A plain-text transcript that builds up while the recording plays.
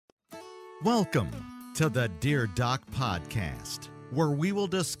Welcome to the Dear Doc podcast, where we will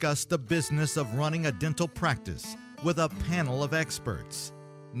discuss the business of running a dental practice with a panel of experts.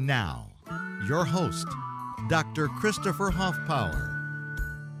 Now, your host, Dr. Christopher Hoffpower.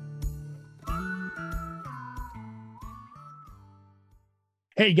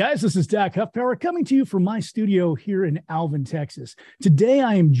 Hey guys, this is Doc Hoffpower coming to you from my studio here in Alvin, Texas. Today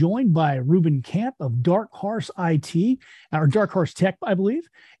I am joined by Ruben Camp of Dark Horse IT, or Dark Horse Tech, I believe.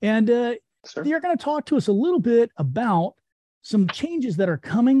 And you're going to talk to us a little bit about some changes that are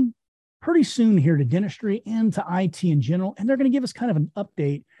coming pretty soon here to dentistry and to IT in general. And they're going to give us kind of an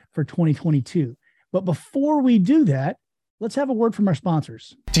update for 2022. But before we do that, let's have a word from our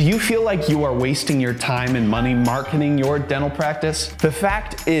sponsors. Do you feel like you are wasting your time and money marketing your dental practice? The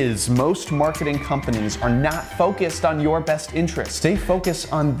fact is, most marketing companies are not focused on your best interests. They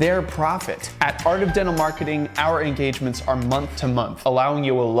focus on their profit. At Art of Dental Marketing, our engagements are month to month, allowing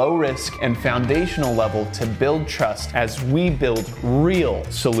you a low risk and foundational level to build trust as we build real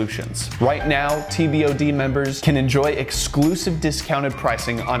solutions. Right now, TBOD members can enjoy exclusive discounted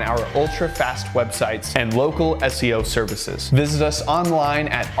pricing on our ultra-fast websites and local SEO services. Visit us online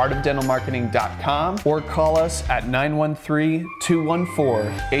at artofdentalmarketing.com or call us at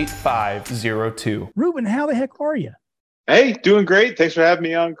 913-214-8502. Ruben, how the heck are you? Hey, doing great. Thanks for having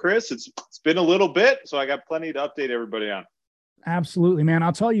me on, Chris. It's been a little bit, so I got plenty to update everybody on. Absolutely, man.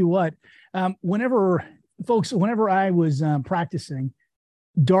 I'll tell you what, whenever I was practicing,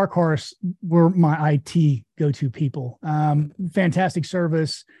 Dark Horse were my IT go-to people. Fantastic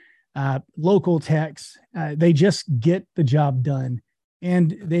service. Local techs, they just get the job done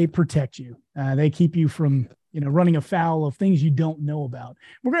and they protect you. They keep you from, running afoul of things you don't know about.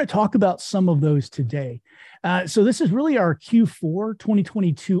 We're going to talk about some of those today. So this is really our Q4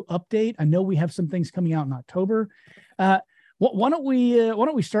 2022 update. I know we have some things coming out in October. Why don't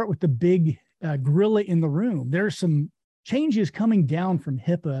we start with the big gorilla in the room? There's some changes coming down from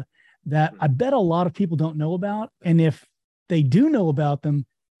HIPAA that I bet a lot of people don't know about. And if they do know about them,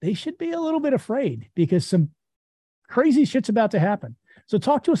 they should be a little bit afraid because some crazy shit's about to happen. So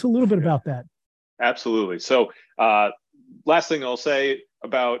talk to us a little bit about that. Absolutely. So last thing I'll say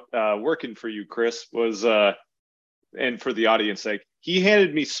about working for you, Chris, was, and for the audience sake, he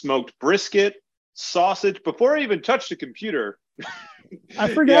handed me smoked brisket, sausage, before I even touched the computer.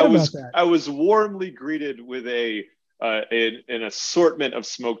 I forgot about that. I was warmly greeted with an assortment of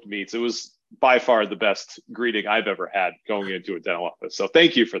smoked meats. It was by far the best greeting I've ever had going into a dental office. So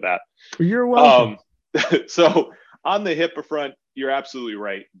thank you for that. You're welcome. So on the HIPAA front, you're absolutely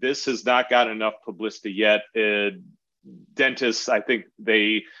right. This has not gotten enough publicity yet. Dentists, I think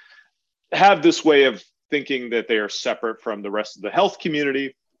they have this way of thinking that they are separate from the rest of the health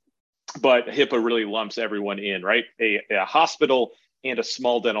community, but HIPAA really lumps everyone in, right? A hospital and a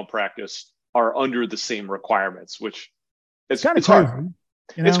small dental practice are under the same requirements, which it's hard.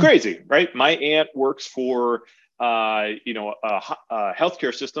 It's crazy, right? My aunt works for, a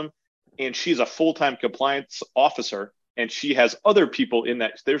healthcare system, and she's a full-time compliance officer, and she has other people in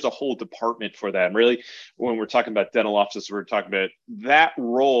that. There's a whole department for that. And really, when we're talking about dental offices, we're talking about that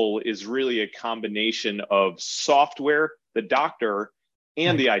role is really a combination of software, the doctor,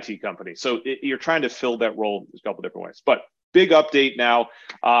 and the IT company. So you're trying to fill that role a couple different ways. But big update now.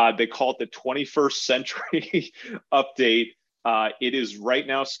 They call it the 21st century update. It is right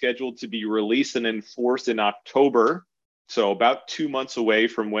now scheduled to be released and enforced in October. So about 2 months away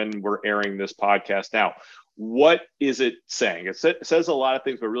from when we're airing this podcast. Now, what is it saying? It says a lot of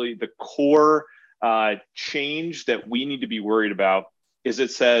things, but really the core change that we need to be worried about is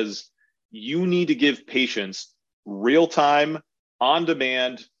it says you need to give patients real-time,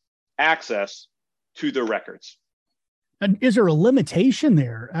 on-demand access to their records. And is there a limitation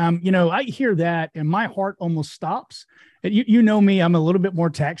there? I hear that and my heart almost stops. You know me, I'm a little bit more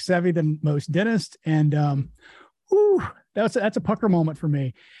tax savvy than most dentists. And that's a pucker moment for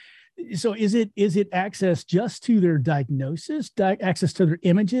me. So is it access just to their diagnosis, access to their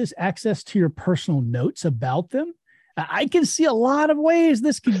images, access to your personal notes about them? I can see a lot of ways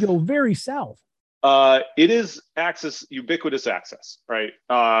this could go very south. It is ubiquitous access, right?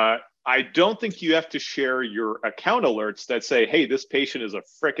 I don't think you have to share your account alerts that say, hey, this patient is a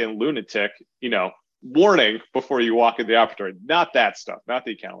freaking lunatic, warning before you walk in the operatory. Not that stuff, not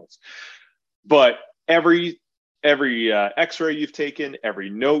the account alerts. But every x-ray you've taken, every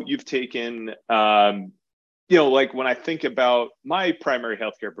note you've taken, like when I think about my primary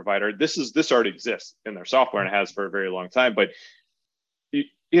healthcare provider, this already exists in their software and it has for a very long time. But if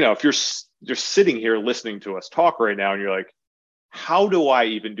you're sitting here listening to us talk right now and you're like, how do I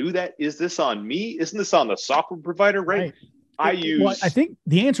even do that? Is this on me? Isn't this on the software provider? Right. Well, I think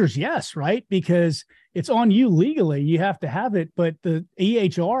the answer is yes, right? Because it's on you legally. You have to have it, but the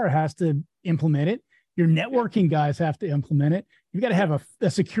EHR has to implement it. Your networking guys have to implement it. You've got to have a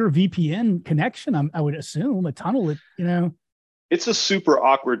secure VPN connection, I would assume, a tunnel, It's a super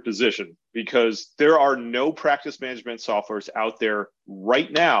awkward position because there are no practice management softwares out there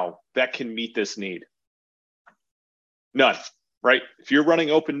right now that can meet this need. None, right? If you're running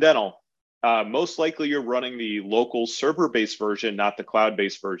Open Dental, most likely you're running the local server-based version, not the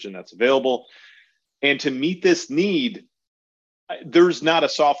cloud-based version that's available. And to meet this need, there's not a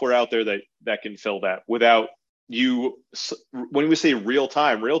software out there that can fill that without you. When we say real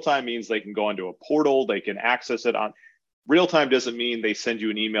time means they can go onto a portal, they can access it on real time. Doesn't mean they send you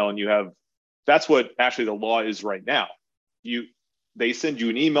an email and you have, that's what actually the law is right now. They send you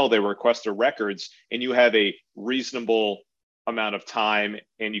an email, they request the records, and you have a reasonable amount of time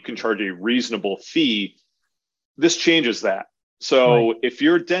and you can charge a reasonable fee. This changes that. So if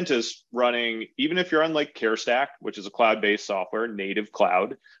you're a dentist running, even if you're on like CareStack, which is a cloud-based software, native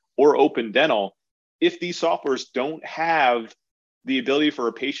cloud, or Open Dental, if these softwares don't have the ability for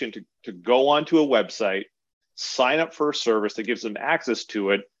a patient to go onto a website, sign up for a service that gives them access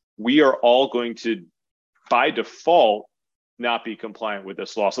to it, we are all going to, by default, not be compliant with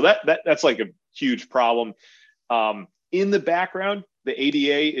this law. So that's like a huge problem. In the background, the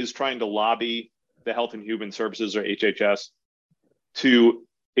ADA is trying to lobby the Health and Human Services, or HHS, to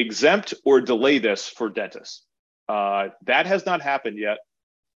exempt or delay this for dentists. That has not happened yet.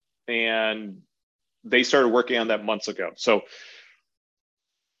 And they started working on that months ago. So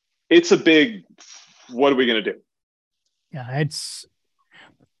it's a big, what are we going to do? Yeah,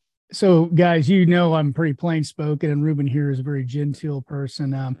 so guys, I'm pretty plain spoken, and Ruben here is a very genteel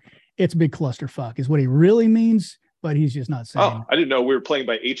person. It's a big clusterfuck is what he really means, but he's just not saying. Oh, I didn't know we were playing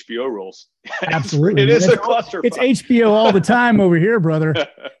by HBO rules. Absolutely. It is a clusterfuck. It's HBO all the time over here, brother.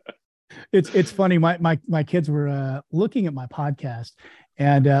 It's funny. My kids were looking at my podcast,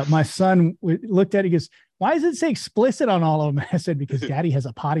 and my son looked at it. He goes, "Why does it say explicit on all of them?" I said, "Because Daddy has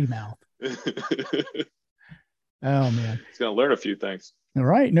a potty mouth." Oh man, he's gonna learn a few things. All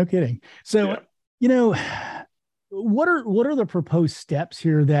right, no kidding. So, what are the proposed steps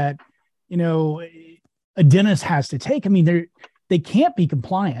here that a dentist has to take? I mean, they can't be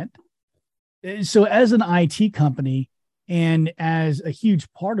compliant. So, as an IT company and as a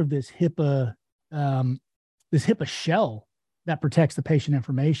huge part of this HIPAA shell that protects the patient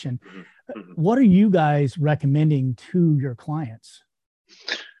information, what are you guys recommending to your clients?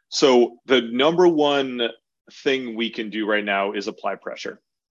 So, the number one thing we can do right now is apply pressure,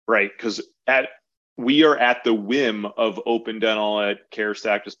 right? Because we are at the whim of Open Dental, at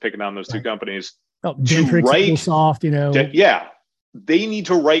CareStack, just picking on those two companies. Oh, Dentrix, Soft, they need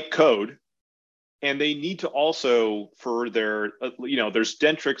to write code, and they need to also, for their, there's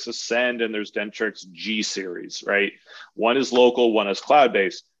Dentrix Ascend and there's Dentrix G series, right? One is local, one is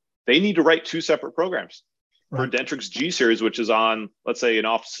cloud-based. They need to write two separate programs. For Dentrix G series, which is on, let's say, an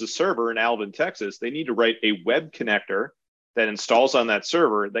office's server in Alvin, Texas, they need to write a web connector that installs on that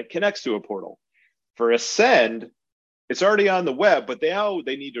server that connects to a portal. For Ascend, it's already on the web, but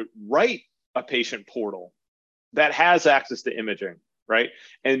they need to write a patient portal that has access to imaging, right?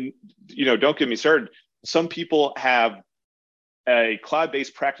 And, don't get me started. Some people have a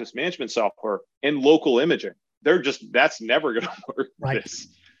cloud-based practice management software and local imaging. That's never going to work.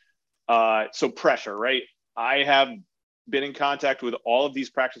 Right. So pressure, right? I have been in contact with all of these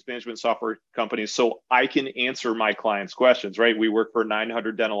practice management software companies so I can answer my clients' questions, right? We work for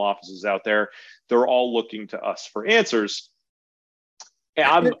 900 dental offices out there. They're all looking to us for answers. And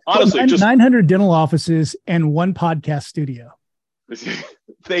I'm honestly 900 dental offices and one podcast studio.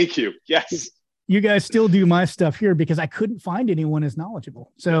 Thank you. Yes. You guys still do my stuff here because I couldn't find anyone as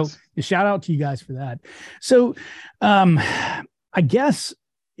knowledgeable. So shout out to you guys for that. So I guess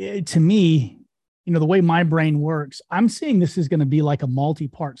to me, the way my brain works, I'm seeing this is going to be like a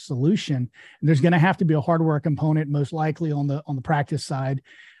multi-part solution. And there's going to have to be a hardware component, most likely on the practice side.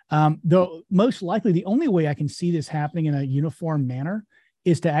 Though most likely the only way I can see this happening in a uniform manner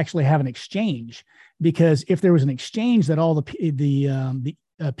is to actually have an exchange. Because if there was an exchange that all the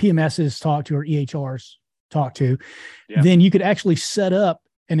PMSs talk to or EHRs talk to, then you could actually set up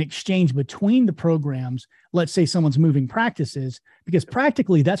an exchange between the programs. Let's say someone's moving practices, because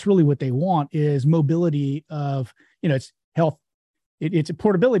practically that's really what they want is mobility of, it's health. It's a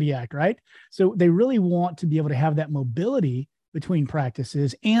portability act, right? So they really want to be able to have that mobility between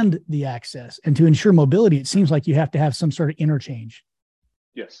practices and the access. And to ensure mobility, it seems like you have to have some sort of interchange.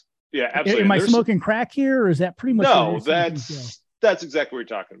 Yes. Yeah, absolutely. Am I smoking crack here, or is that pretty much? No, that's exactly what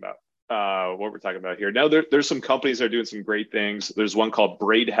you're talking about. what we're talking about here. Now, there's some companies that are doing some great things. There's one called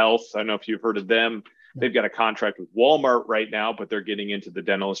Braid Health. I don't know if you've heard of them. They've got a contract with Walmart right now, but they're getting into the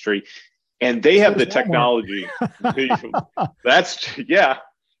dental industry, and they have the technology.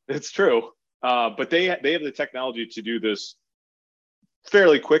 It's true. But they have the technology to do this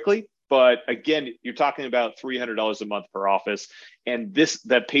fairly quickly. But again, you're talking about $300 a month per office, and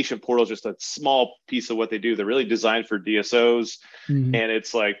that patient portal is just a small piece of what they do. They're really designed for DSOs, and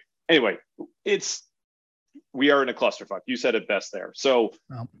it's like, anyway, we are in a clusterfuck. You said it best there. So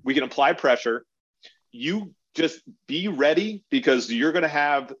we can apply pressure. You just be ready, because you're going to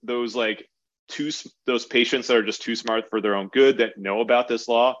have those those patients that are just too smart for their own good, that know about this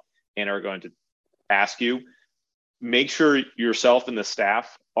law and are going to ask you. Make sure yourself and the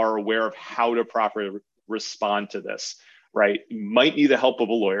staff are aware of how to properly respond to this, right? You might need the help of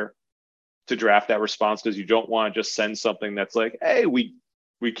a lawyer to draft that response, because you don't want to just send something that's like, hey, we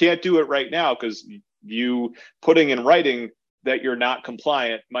can't do it right now, because you putting in writing that you're not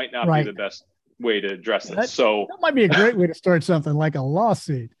compliant might not be the best way to address this. So that might be a great way to start something like a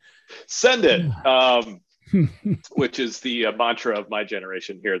lawsuit. Send it. Which is the mantra of my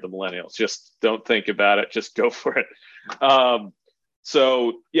generation here, the millennials. Just don't think about it. Just go for it.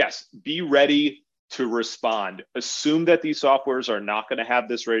 So yes, be ready to respond. Assume that these softwares are not going to have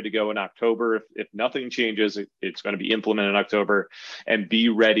this ready to go in October. If nothing changes, it's going to be implemented in October, and be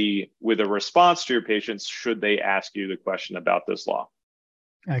ready with a response to your patients should they ask you the question about this law.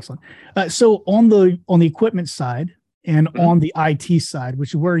 Excellent. So on the equipment side, and on the IT side, which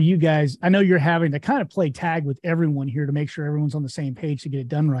is where you guys, I know you're having to kind of play tag with everyone here to make sure everyone's on the same page to get it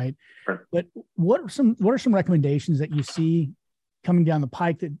done right. Sure. But what are some recommendations that you see coming down the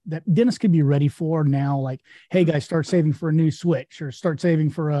pike that dentists could be ready for now? Like, hey guys, start saving for a new switch, or start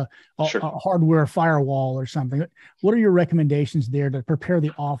saving for a hardware firewall or something. What are your recommendations there to prepare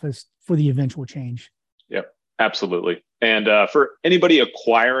the office for the eventual change? Yep, absolutely. And for anybody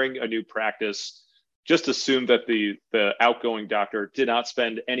acquiring a new practice, just assume that the outgoing doctor did not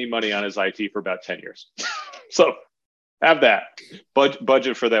spend any money on his IT for about 10 years. So have that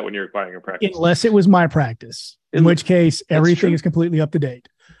budget for that when you're acquiring a practice. Unless it was my practice, in which case everything is completely up to date.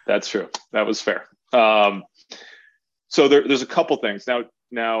 That's true. That was fair. So there's a couple things.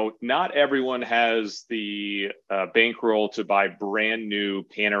 Now, not everyone has the bankroll to buy brand new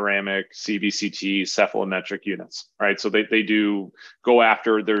panoramic CBCT cephalometric units, right? So they do go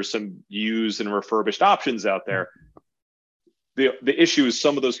after, there's some used and refurbished options out there. The issue is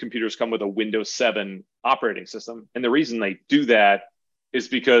some of those computers come with a Windows 7 operating system. And the reason they do that is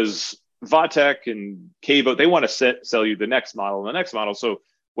because Vatek and Cavo, they want to sell you the next model and the next model. So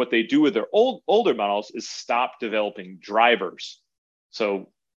what they do with their older models is stop developing drivers.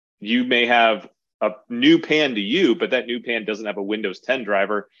 So you may have a new pan to you, but that new pan doesn't have a Windows 10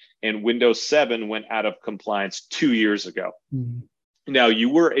 driver, and Windows 7 went out of compliance 2 years ago. Now, you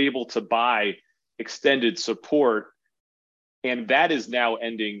were able to buy extended support, and that is now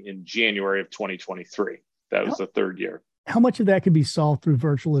ending in January of 2023. That was the third year. How much of that could be solved through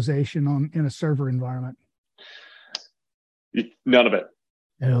virtualization in a server environment? None of it.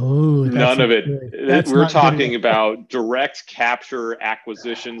 Oh, none of it. We're talking about direct capture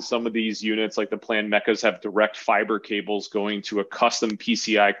acquisition. Some of these units, like the Plan Mechas, have direct fiber cables going to a custom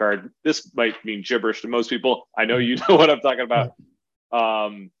PCI card. This might mean gibberish to most people. I know you know what I'm talking about.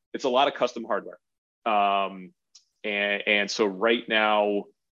 It's a lot of custom hardware. And so right now,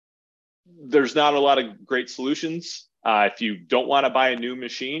 there's not a lot of great solutions. If you don't want to buy a new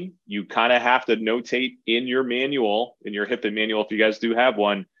machine, you kind of have to notate in your manual, in your HIPAA manual, if you guys do have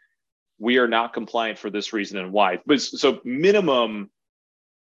one, we are not compliant for this reason and why. But so minimum,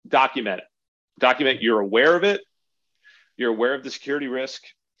 document it. Document you're aware of it. You're aware of the security risk.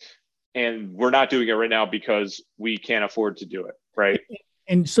 And we're not doing it right now because we can't afford to do it, right?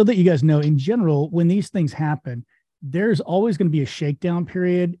 And so that you guys know, in general, when these things happen, there's always going to be a shakedown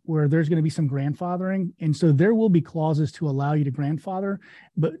period where there's going to be some grandfathering. And so there will be clauses to allow you to grandfather.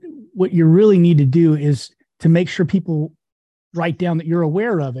 But what you really need to do is to make sure people write down that you're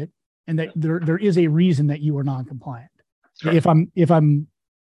aware of it and that there is a reason that you are non-compliant. Sure. If I'm picking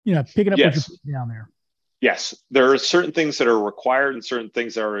up what you're putting down there. Yes, there are certain things that are required and certain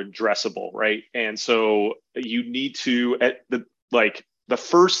things that are addressable, right? And so you need to, the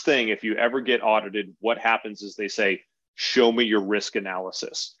first thing, if you ever get audited, what happens is they say, show me your risk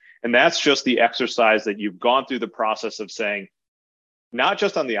analysis. And that's just the exercise that you've gone through the process of saying, not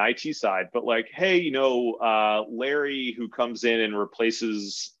just on the IT side, but like, hey, Larry, who comes in and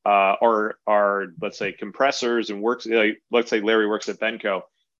replaces our let's say, compressors and works, let's say Larry works at Benco,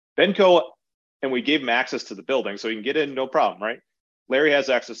 and we gave him access to the building so he can get in, no problem, right? Larry has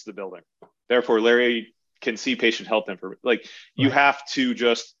access to the building. Therefore, Larry can see patient health information. Like you have to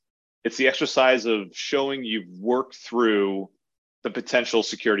just, it's the exercise of showing you've worked through the potential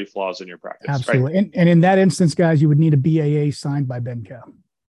security flaws in your practice. Absolutely. Right? And in that instance, guys, you would need a BAA signed by Benco.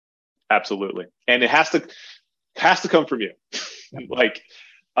 Absolutely. And it has to come from you. Yep. Like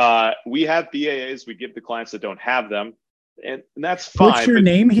we have BAAs, we give the clients that don't have them, and that's fine. Put your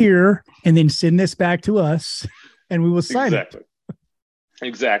name here and then send this back to us and we will sign it.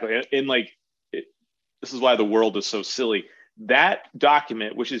 Exactly. And like, this is why the world is so silly. That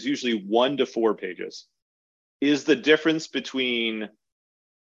document, which is usually 1 to 4 pages, is the difference between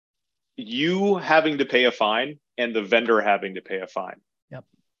you having to pay a fine and the vendor having to pay a fine. Yep.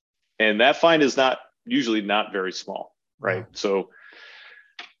 And that fine is usually not very small, right? So,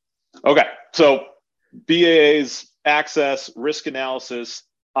 okay. So BAAs, access, risk analysis.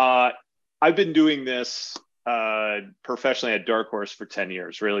 I've been doing this professionally at Dark Horse for 10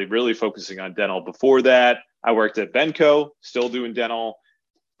 years, really focusing on dental. Before that, I worked at Benco, still doing dental.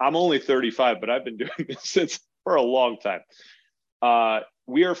 I'm only 35, but I've been doing this for a long time.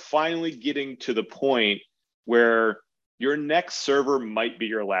 We are finally getting to the point where your next server might be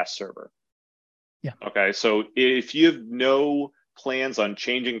your last server. Yeah. Okay. So if you have no plans on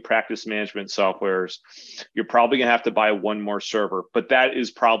changing practice management softwares, you're probably going to have to buy one more server, but that is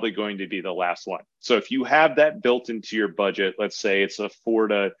probably going to be the last one. So if you have that built into your budget, let's say it's a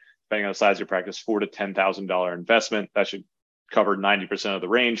depending on the size of your practice, $4,000 to $10,000 investment, that should cover 90% of the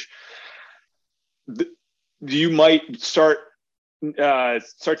range. You might start to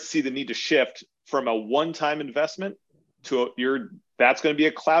see the need to shift from a one-time investment to that's going to be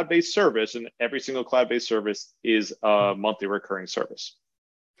a cloud-based service, and every single cloud-based service is a monthly recurring service.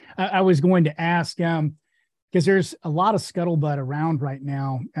 I was going to ask, because there's a lot of scuttlebutt around right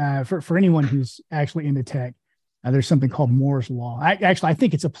now for anyone who's actually into tech. There's something called Moore's Law. I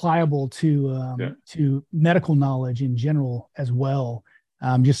think it's applicable to medical knowledge in general as well,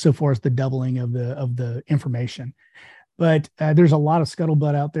 just so far as the doubling of the information. But there's a lot of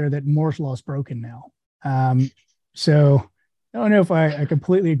scuttlebutt out there that Moore's Law is broken now. So I don't know if I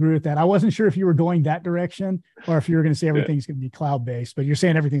completely agree with that. I wasn't sure if you were going that direction or if you were going to say everything's going to be cloud-based, but you're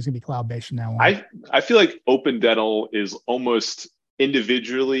saying everything's going to be cloud-based from now on. I feel like Open Dental is almost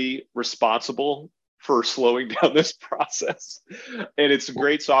individually responsible for slowing down this process. And it's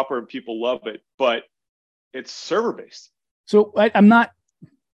great software and people love it, but it's server-based. So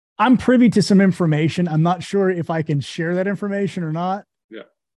I'm privy to some information. I'm not sure if I can share that information or not. Yeah.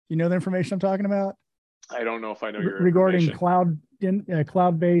 You know the information I'm talking about? I don't know if I know your regarding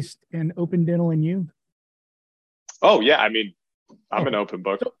cloud-based and Open Dental and you. Oh yeah. I mean, I'm an open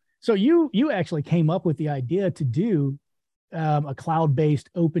book. So you actually came up with the idea to do a cloud-based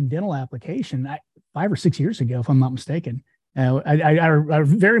Open Dental application 5 or 6 years ago, if I'm not mistaken. I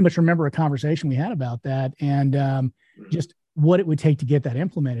very much remember a conversation we had about that and just what it would take to get that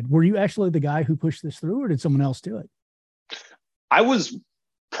implemented. Were you actually the guy who pushed this through, or did someone else do it? I was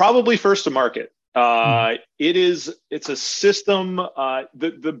probably first to market. It's a system.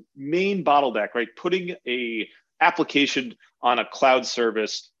 The main bottleneck, right? Putting a application on a cloud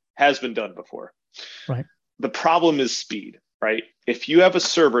service has been done before. Right. The problem is speed, right? If you have a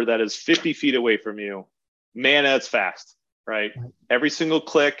server that is 50 feet away from you, man, that's fast, right? Every single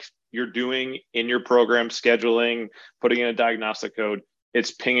click you're doing in your program, scheduling, putting in a diagnostic code,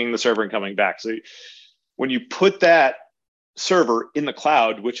 it's pinging the server and coming back. So when you put that server in the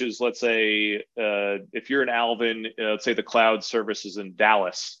cloud, which is, let's say, if you're in Alvin, let's say the cloud service is in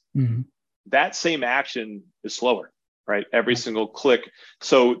Dallas, that same action is slower, right? Every single click.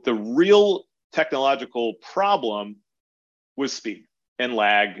 So the real technological problem was speed and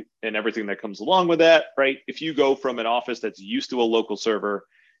lag and everything that comes along with that, right? If you go from an office that's used to a local server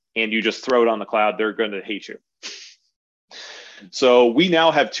and you just throw it on the cloud, they're going to hate you. So we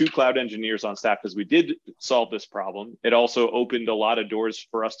now have 2 cloud engineers on staff because we did solve this problem. It also opened a lot of doors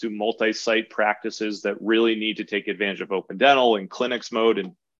for us to multi-site practices that really need to take advantage of Open Dental and clinics mode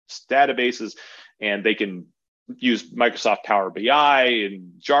and databases, and they can use Microsoft Power BI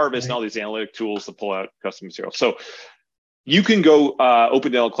and Jarvis and all these analytic tools to pull out custom material. So you can go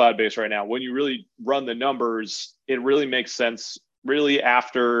Open Dental cloud-based right now. When you really run the numbers, it really makes sense really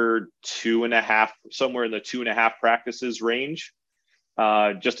after 2.5, somewhere in the 2.5 practices range,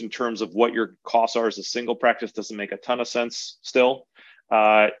 just in terms of what your costs are as a single practice doesn't make a ton of sense still.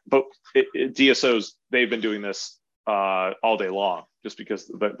 But DSOs, they've been doing this all day long just because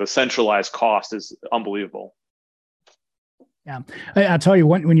the centralized cost is unbelievable. Yeah. I'll tell you,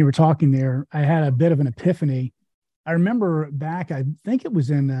 when you were talking there, I had a bit of an epiphany. I remember back, I think it was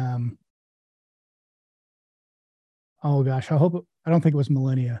in, Oh gosh, I don't think it was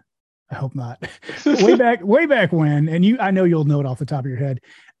millennia. I hope not. way back when, and I know you'll know it off the top of your head.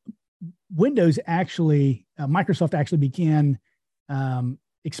 Microsoft actually began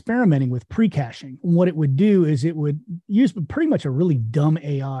experimenting with pre-caching. And what it would do is it would use pretty much a really dumb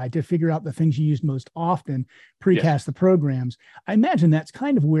AI to figure out the things you use most often, pre-cache the programs. I imagine that's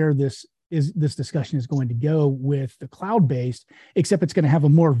kind of where this discussion is going to go with the cloud-based, except it's going to have a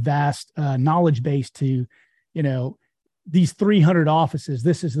more vast knowledge base to, these 300 offices.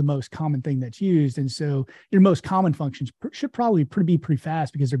 This is the most common thing that's used. And so your most common functions should probably be pretty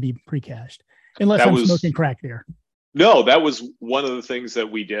fast because they're being pre-cached, unless I'm smoking crack there. No, that was one of the things that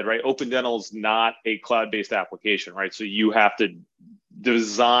we did, right? Open Dental is not a cloud-based application, right? So you have to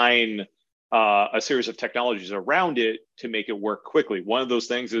design a series of technologies around it to make it work quickly. One of those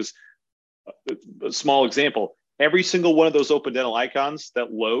things is a small example. Every single one of those Open Dental icons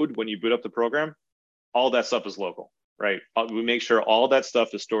that load when you boot up the program, all that stuff is local, right? We make sure all that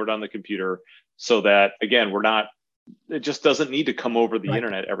stuff is stored on the computer so that, again, it just doesn't need to come over the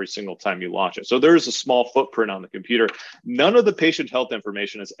internet every single time you launch it. So there's a small footprint on the computer. None of the patient health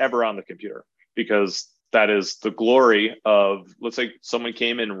information is ever on the computer, because that is the glory of, let's say someone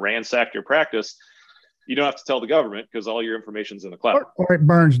came and ransacked your practice. You don't have to tell the government because all your information's in the cloud. Or it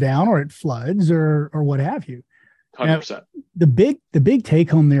burns down, or it floods, or what have you. 100%. Now, the big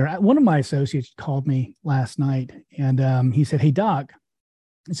take home there, one of my associates called me last night, and he said, "Hey Doc,"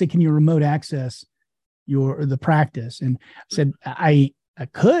 I said, "can you remote access the practice?" And I said, I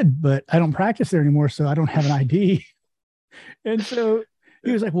could, but I don't practice there anymore, so I don't have an ID. And so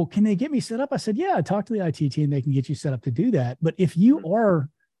he was like, "Well, can they get me set up?" I said, "Yeah, talk to the IT team. They can get you set up to do that." But if you are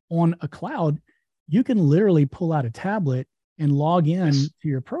on a cloud, you can literally pull out a tablet and log in to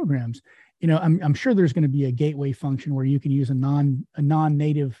your programs. I'm sure there's going to be a gateway function where you can use a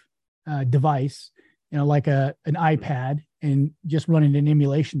non-native device, like an iPad, and just run it in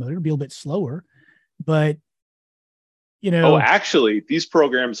emulation mode. It'll be a little bit slower, but actually, these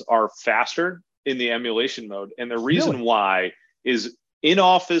programs are faster in the emulation mode, and the reason why is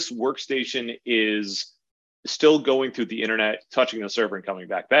in-office workstation is still going through the internet, touching the server and coming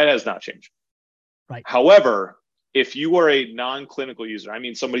back. That has not changed. Right. However, if you are a non-clinical user, I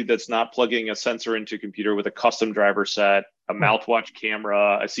mean somebody that's not plugging a sensor into a computer with a custom driver set, a mouthwatch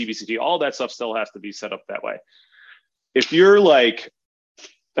camera, a CBCT, all that stuff still has to be set up that way. If you're like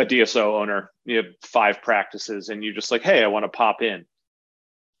a DSO owner, you have 5 practices, and you're just like, "Hey, I want to pop in."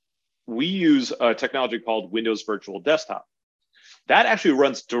 We use a technology called Windows Virtual Desktop. That actually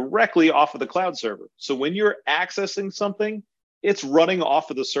runs directly off of the cloud server. So when you're accessing something, it's running off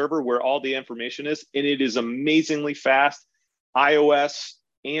of the server where all the information is, and it is amazingly fast. iOS,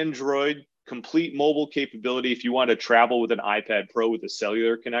 Android, complete mobile capability. If you want to travel with an iPad Pro with a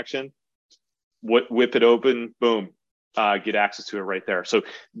cellular connection, whip it open, boom, get access to it right there. So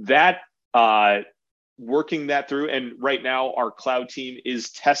that, working that through, and right now our cloud team is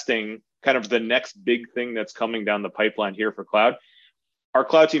testing kind of the next big thing that's coming down the pipeline here for cloud. Our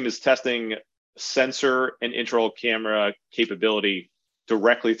cloud team is testing sensor and intraoral camera capability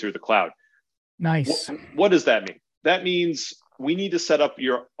directly through the cloud. Nice. What does that mean? That means we need to set up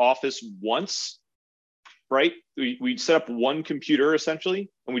your office once, right? We set up one computer essentially,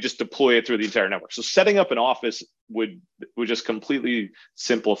 and we just deploy it through the entire network. So setting up an office would just completely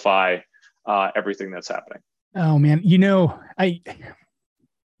simplify everything that's happening. Oh man, I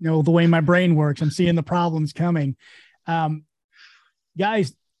know the way my brain works. I'm seeing the problems coming.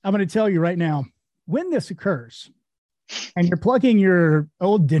 Guys, I'm going to tell you right now, when this occurs and you're plugging your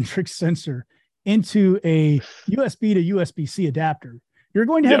old Dentrix sensor into a USB to USB-C adapter, you're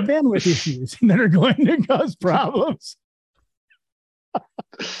going to have bandwidth issues that are going to cause problems.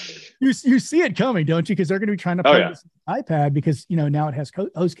 You see it coming, don't you? Because they're going to be trying to plug this iPad because, now it has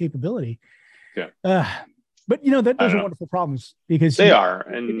host capability. Yeah. But, those are wonderful problems because they are,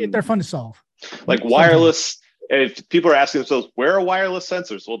 and they're fun to solve. Like wireless. If people are asking themselves, where are wireless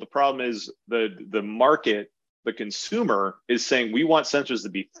sensors? Well, the problem is the market, the consumer is saying we want sensors to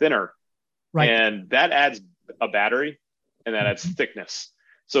be thinner, right? And that adds a battery, and that adds thickness.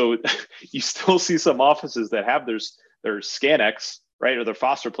 So you still see some offices that have their ScanX, right, or their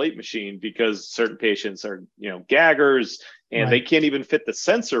Foster plate machine, because certain patients are gaggers, and they can't even fit the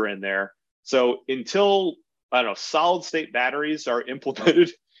sensor in there. So until solid state batteries are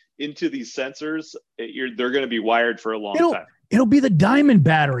implemented into these sensors, they're going to be wired for a long time. It'll be the diamond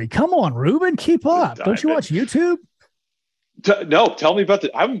battery. Come on, Ruben, keep up. Don't you watch YouTube? No, tell me about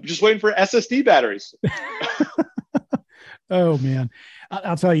I'm just waiting for SSD batteries. Oh man,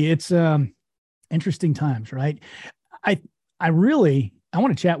 I'll tell you, it's interesting times, right? I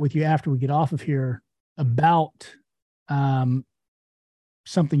want to chat with you after we get off of here about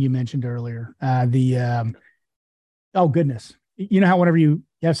something you mentioned earlier. Oh goodness. You know how whenever you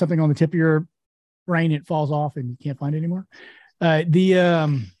have something on the tip of your brain, it falls off and you can't find it anymore.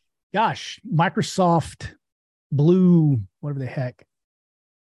 Microsoft Blue, whatever the heck.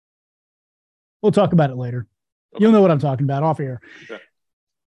 We'll talk about it later. Okay. You'll know what I'm talking about off air. Okay.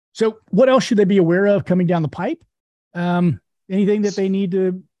 So what else should they be aware of coming down the pipe? Anything that they need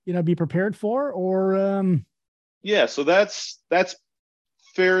to, be prepared for, or? Yeah. So that's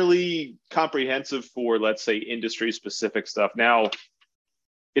fairly comprehensive for, let's say, industry specific stuff. Now,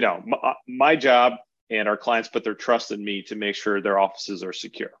 my job and our clients put their trust in me to make sure their offices are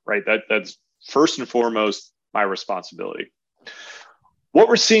secure, right? That's first and foremost my responsibility. What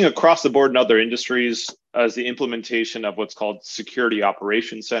we're seeing across the board in other industries is the implementation of what's called security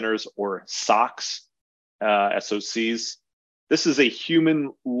operations centers, or SOCs, SOCs. This is a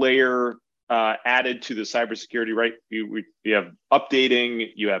human layer added to the cybersecurity, right? You have updating,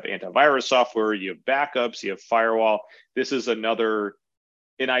 you have antivirus software, you have backups, you have firewall. This is another,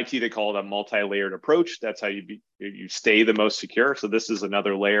 in IT, they call it a multi-layered approach. That's how you stay the most secure. So this is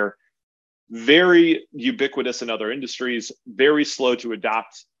another layer. Very ubiquitous in other industries, very slow to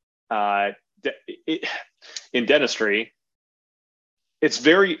adopt. In dentistry, it's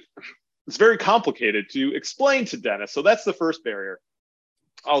very complicated to explain to dentists. So that's the first barrier.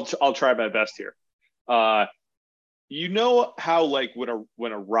 I'll try my best here. How like when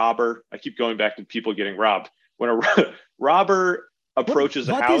a robber, I keep going back to people getting robbed. When a robber approaches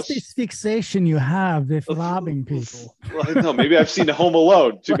a house. What is this fixation you have with robbing people? Well, I don't know. Maybe I've seen Home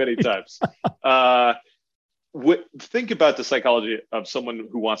Alone too many times. Think about the psychology of someone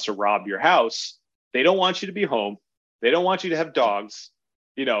who wants to rob your house. They don't want you to be home. They don't want you to have dogs.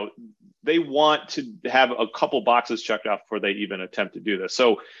 They want to have a couple boxes checked off before they even attempt to do this.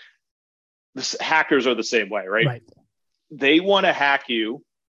 So hackers are the same way, right? They want to hack you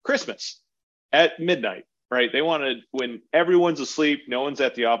Christmas at midnight. Right. They want to, when everyone's asleep, no one's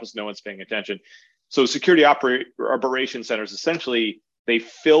at the office, no one's paying attention. So security operation centers, essentially, they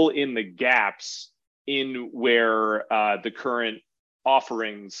fill in the gaps in where the current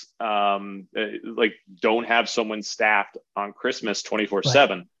offerings don't have someone staffed on Christmas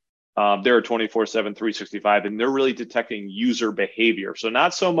 24/7. They're 24/7, 365, and they're really detecting user behavior. So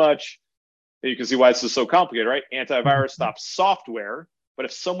not so much, you can see why this is so complicated, right? Antivirus stops software, but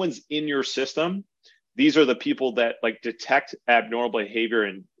if someone's in your system, these are the people that detect abnormal behavior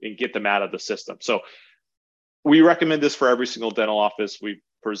and get them out of the system. So we recommend this for every single dental office. We've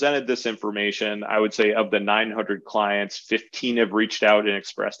presented this information. I would say of the 900 clients, 15 have reached out and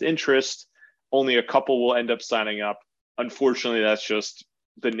expressed interest. Only a couple will end up signing up. Unfortunately, that's just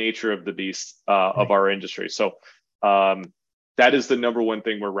the nature of the beast of our industry. So that is the number one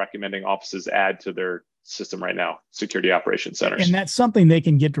thing we're recommending offices add to their system right now, security operations centers. And that's something they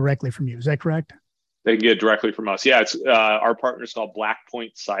can get directly from you. Is that correct? They can get directly from us. Yeah, it's our partner is called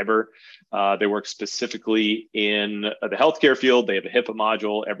Blackpoint Cyber. They work specifically in the healthcare field. They have a HIPAA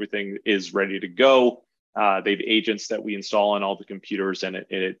module. Everything is ready to go. They have agents that we install on all the computers, and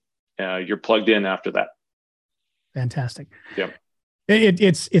you're plugged in after that. Fantastic. Yeah.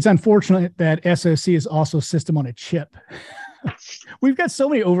 It's unfortunate that SOC is also system on a chip. We've got so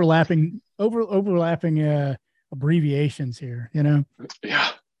many overlapping abbreviations here. Yeah.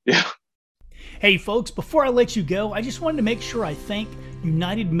 Hey folks, before I let you go, I just wanted to make sure I thank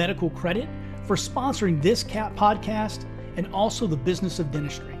United Medical Credit for sponsoring this podcast and also the business of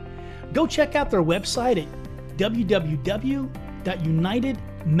dentistry. Go check out their website at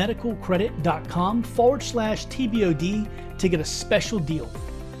www.unitedmedicalcredit.com/TBOD to get a special deal.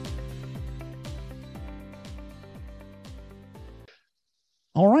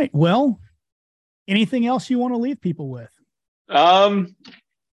 All right. Well, anything else you want to leave people with?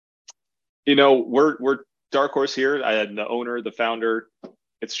 We're Dark Horse here. I had the owner, the founder.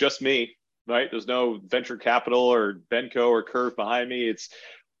 It's just me, right? There's no venture capital or Benco or Curve behind me.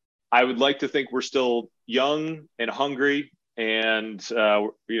 I would like to think we're still young and hungry, and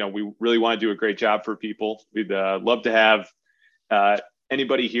we really want to do a great job for people. We'd love to have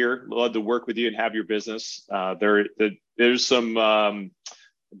anybody here. Love to work with you and have your business. There's some, I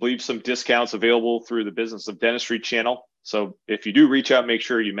believe, some discounts available through the Business of Dentistry channel. So if you do reach out, make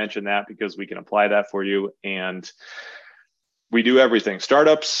sure you mention that, because we can apply that for you. And we do everything: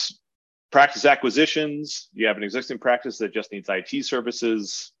 startups, practice acquisitions. You have an existing practice that just needs IT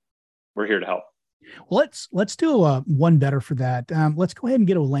services. We're here to help. Well, let's do one better for that. Let's go ahead and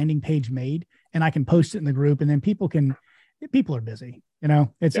get a landing page made, and I can post it in the group, and then people are busy.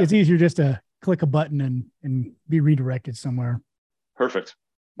 It's easier just to click a button and be redirected somewhere. Perfect.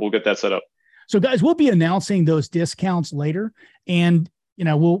 We'll get that set up. So guys, we'll be announcing those discounts later, and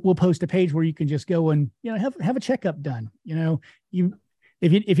we'll post a page where you can just go and have a checkup done.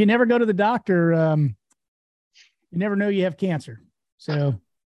 If you never go to the doctor, you never know you have cancer. So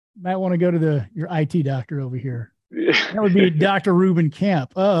you might want to go to your IT doctor over here. That would be Dr. Ruben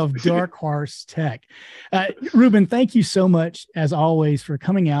Camp of Dark Horse Tech. Ruben, thank you so much, as always, for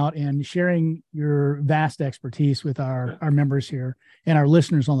coming out and sharing your vast expertise with our members here and our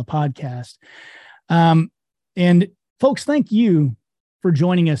listeners on the podcast. And folks, thank you for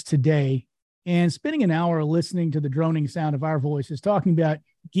joining us today and spending an hour listening to the droning sound of our voices, talking about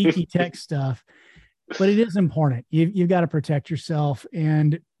geeky tech stuff. But it is important. You've got to protect yourself,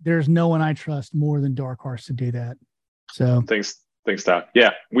 and there's no one I trust more than Dark Horse to do that. So thanks, Doc.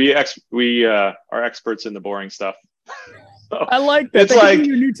 Yeah, we are experts in the boring stuff. So I like that. It's like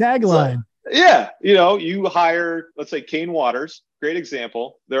your new tagline. You hire, let's say, Kane Waters, great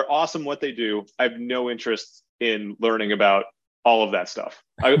example. They're awesome what they do. I have no interest in learning about all of that stuff.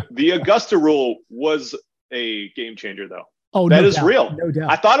 The Augusta rule was a game changer, though. Oh, that no is doubt. real. No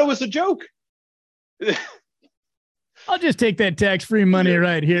doubt. I thought it was a joke. I'll just take that tax-free money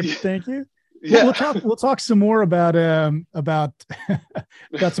right here. Thank you. Yeah. We'll talk some more about some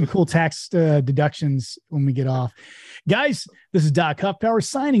cool tax deductions when we get off. Guys, this is Doc Huffpower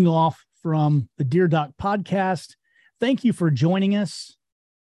signing off from the Dear Doc podcast. Thank you for joining us.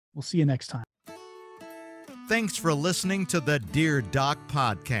 We'll see you next time. Thanks for listening to the Dear Doc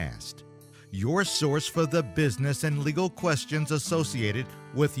podcast, your source for the business and legal questions associated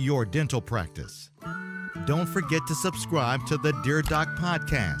with your dental practice. Don't forget to subscribe to the Dear Doc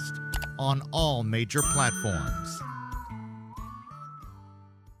podcast on all major platforms.